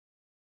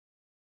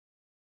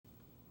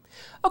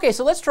Okay,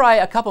 so let's try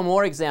a couple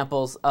more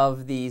examples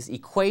of these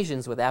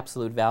equations with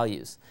absolute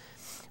values.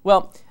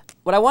 Well,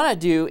 what I want to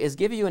do is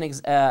give you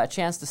a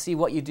chance to see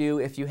what you do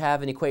if you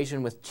have an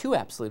equation with two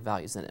absolute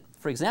values in it.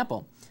 For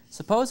example,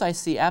 suppose I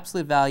see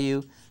absolute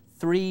value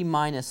 3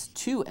 minus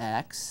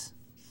 2x,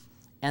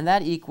 and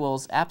that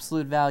equals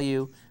absolute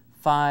value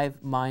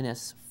 5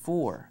 minus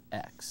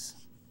 4x.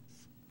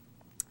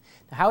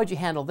 Now, how would you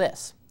handle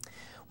this?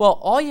 Well,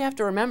 all you have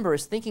to remember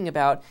is thinking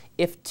about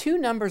if two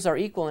numbers are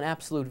equal in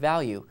absolute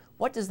value,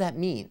 what does that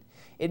mean?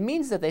 It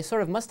means that they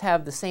sort of must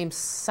have the same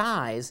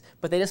size,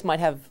 but they just might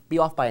be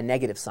off by a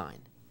negative sign.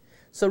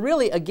 So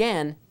really,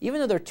 again,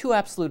 even though there are two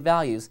absolute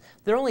values,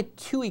 there are only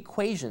two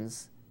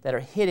equations that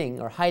are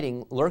hiding or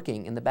hiding,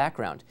 lurking in the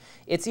background.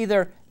 It's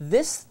either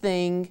this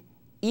thing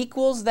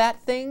equals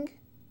that thing,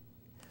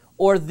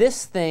 or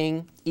this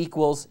thing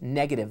equals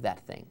negative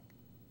that thing.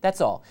 That's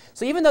all.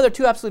 So even though they're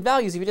two absolute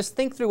values, if you just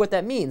think through what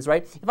that means,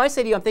 right? If I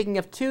say to you, I'm thinking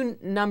of two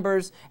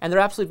numbers and their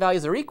absolute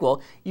values are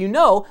equal, you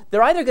know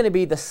they're either going to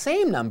be the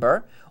same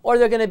number or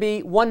they're going to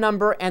be one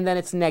number and then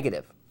it's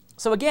negative.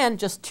 So again,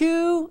 just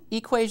two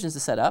equations to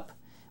set up.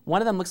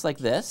 One of them looks like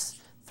this.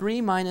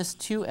 3 minus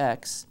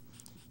 2x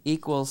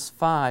equals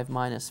 5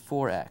 minus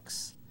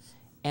 4x.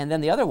 And then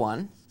the other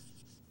one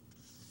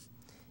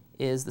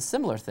is the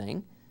similar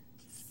thing.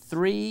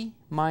 3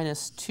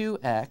 minus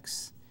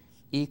 2x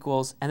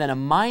equals, and then a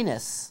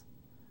minus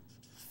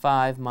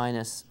 5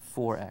 minus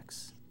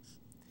 4x.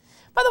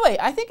 By the way,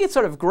 I think it's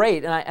sort of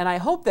great, and I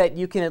hope that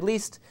you can at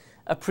least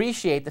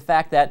appreciate the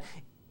fact that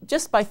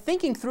just by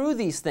thinking through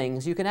these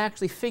things, you can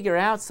actually figure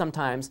out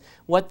sometimes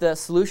what the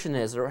solution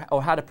is or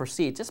how to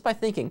proceed, just by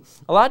thinking.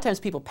 A lot of times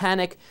people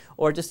panic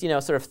or just,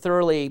 sort of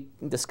thoroughly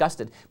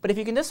disgusted. But if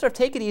you can just sort of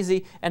take it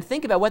easy and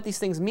think about what these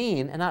things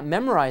mean and not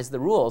memorize the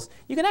rules,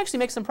 you can actually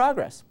make some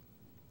progress.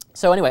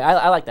 So anyway,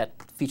 I like that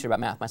feature about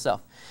math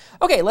myself.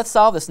 Okay, let's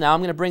solve this now. I'm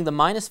going to bring the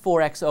minus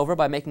 4x over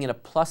by making it a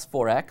plus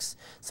 4x.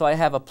 So I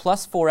have a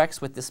plus 4x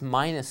with this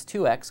minus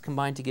 2x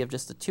combined to give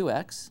just a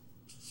 2x.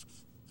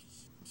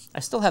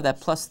 I still have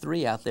that plus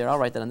 3 out there. I'll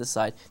write that on this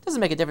side. It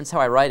doesn't make a difference how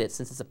I write it.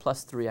 Since it's a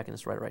plus 3, I can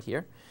just write it right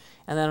here.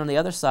 And then on the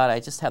other side,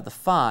 I just have the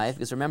 5,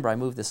 because remember, I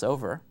moved this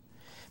over.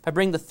 If I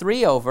bring the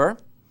 3 over,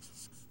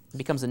 it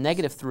becomes a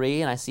negative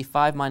 3, and I see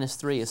 5 minus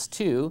 3 is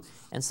 2.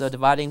 And so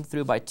dividing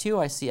through by 2,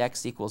 I see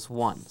x equals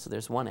 1. So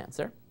there's one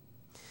answer.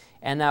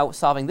 And now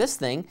solving this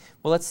thing,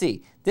 well, let's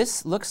see.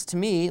 This looks to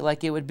me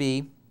like it would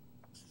be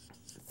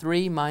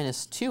 3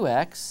 minus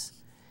 2x,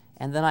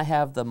 and then I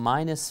have the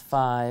minus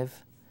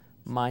 5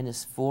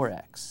 minus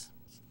 4x.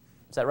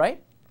 Is that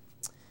right?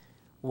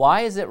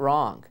 Why is it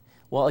wrong?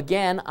 Well,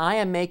 again, I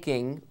am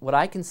making what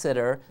I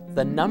consider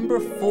the number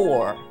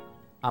 4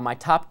 on my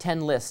top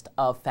 10 list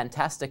of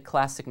fantastic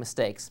classic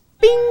mistakes.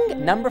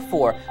 Bing! Number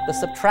 4, the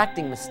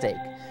subtracting mistake.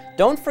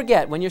 Don't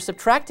forget, when you're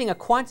subtracting a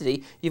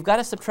quantity, you've got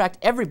to subtract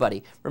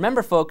everybody.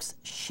 Remember, folks,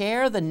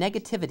 share the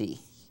negativity.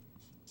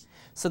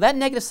 So that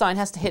negative sign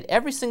has to hit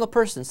every single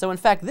person. So in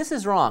fact, this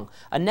is wrong.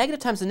 A negative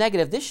times a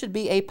negative, this should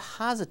be a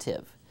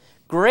positive.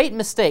 Great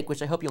mistake,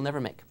 which I hope you'll never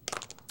make.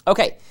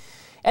 Okay.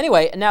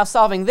 Anyway, now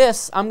solving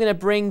this, I'm going to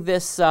bring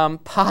this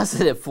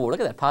positive 4. Look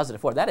at that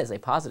positive 4. That is a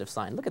positive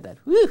sign. Look at that.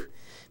 Woo!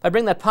 If I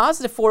bring that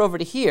positive 4 over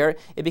to here,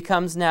 it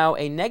becomes now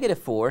a negative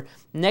 4.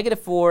 Negative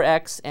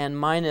 4x and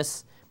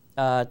minus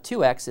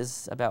 2x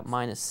is about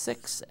minus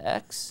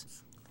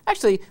 6x.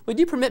 Actually, would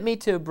you permit me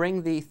to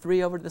bring the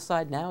 3 over to the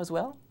side now as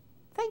well?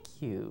 Thank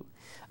you.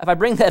 If I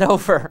bring that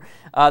over,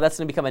 that's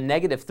going to become a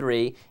negative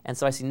 3. And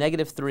so I see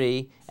negative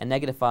 3 and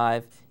negative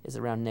 5 is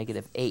around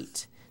negative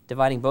 8.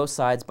 Dividing both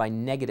sides by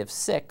negative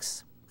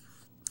 6,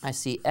 I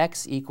see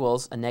x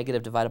equals a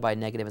negative divided by a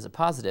negative is a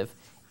positive.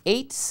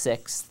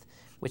 8/6,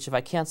 which if I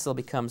cancel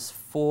becomes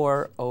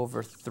 4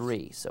 over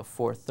 3, so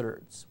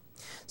 4/3.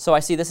 So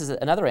I see this is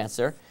another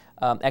answer,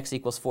 x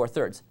equals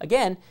 4/3.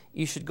 Again,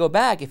 you should go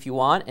back if you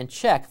want and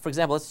check. For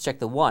example, let's check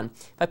the 1.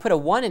 If I put a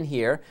 1 in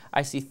here,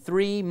 I see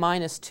 3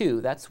 minus 2,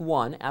 that's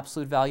 1.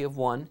 Absolute value of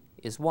 1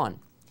 is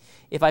 1.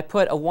 If I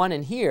put a 1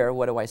 in here,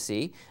 what do I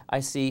see? I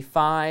see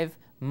 5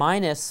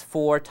 minus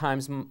 4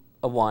 times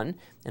a 1,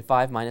 and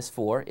 5 minus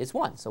 4 is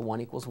 1, so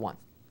 1 equals 1.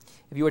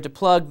 If you were to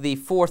plug the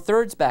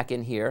 4/3 back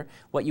in here,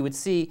 what you would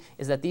see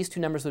is that these two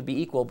numbers would be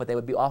equal, but they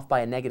would be off by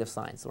a negative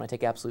sign. So when I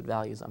take absolute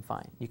values, I'm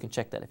fine. You can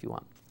check that if you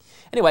want.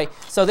 Anyway,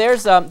 so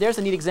there's a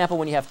neat example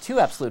when you have two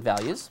absolute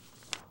values.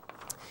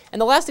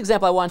 And the last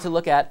example I wanted to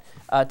look at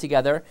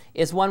together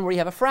is one where you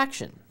have a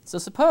fraction. So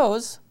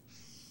suppose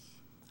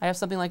I have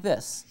something like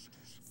this.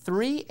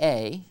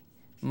 3a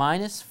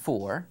minus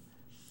 4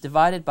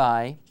 divided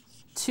by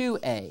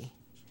 2a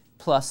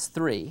plus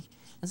 3.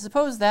 And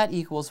suppose that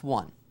equals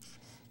 1.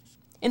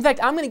 In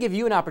fact, I'm going to give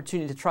you an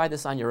opportunity to try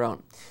this on your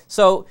own.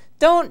 So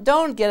don't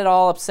get it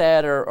all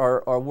upset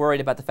or worried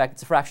about the fact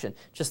it's a fraction.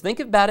 Just think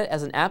about it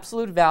as an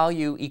absolute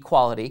value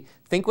equality.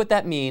 Think what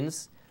that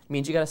means. It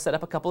means you got to set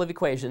up a couple of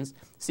equations.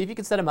 See if you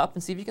can set them up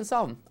and see if you can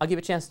solve them. I'll give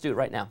you a chance to do it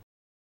right now.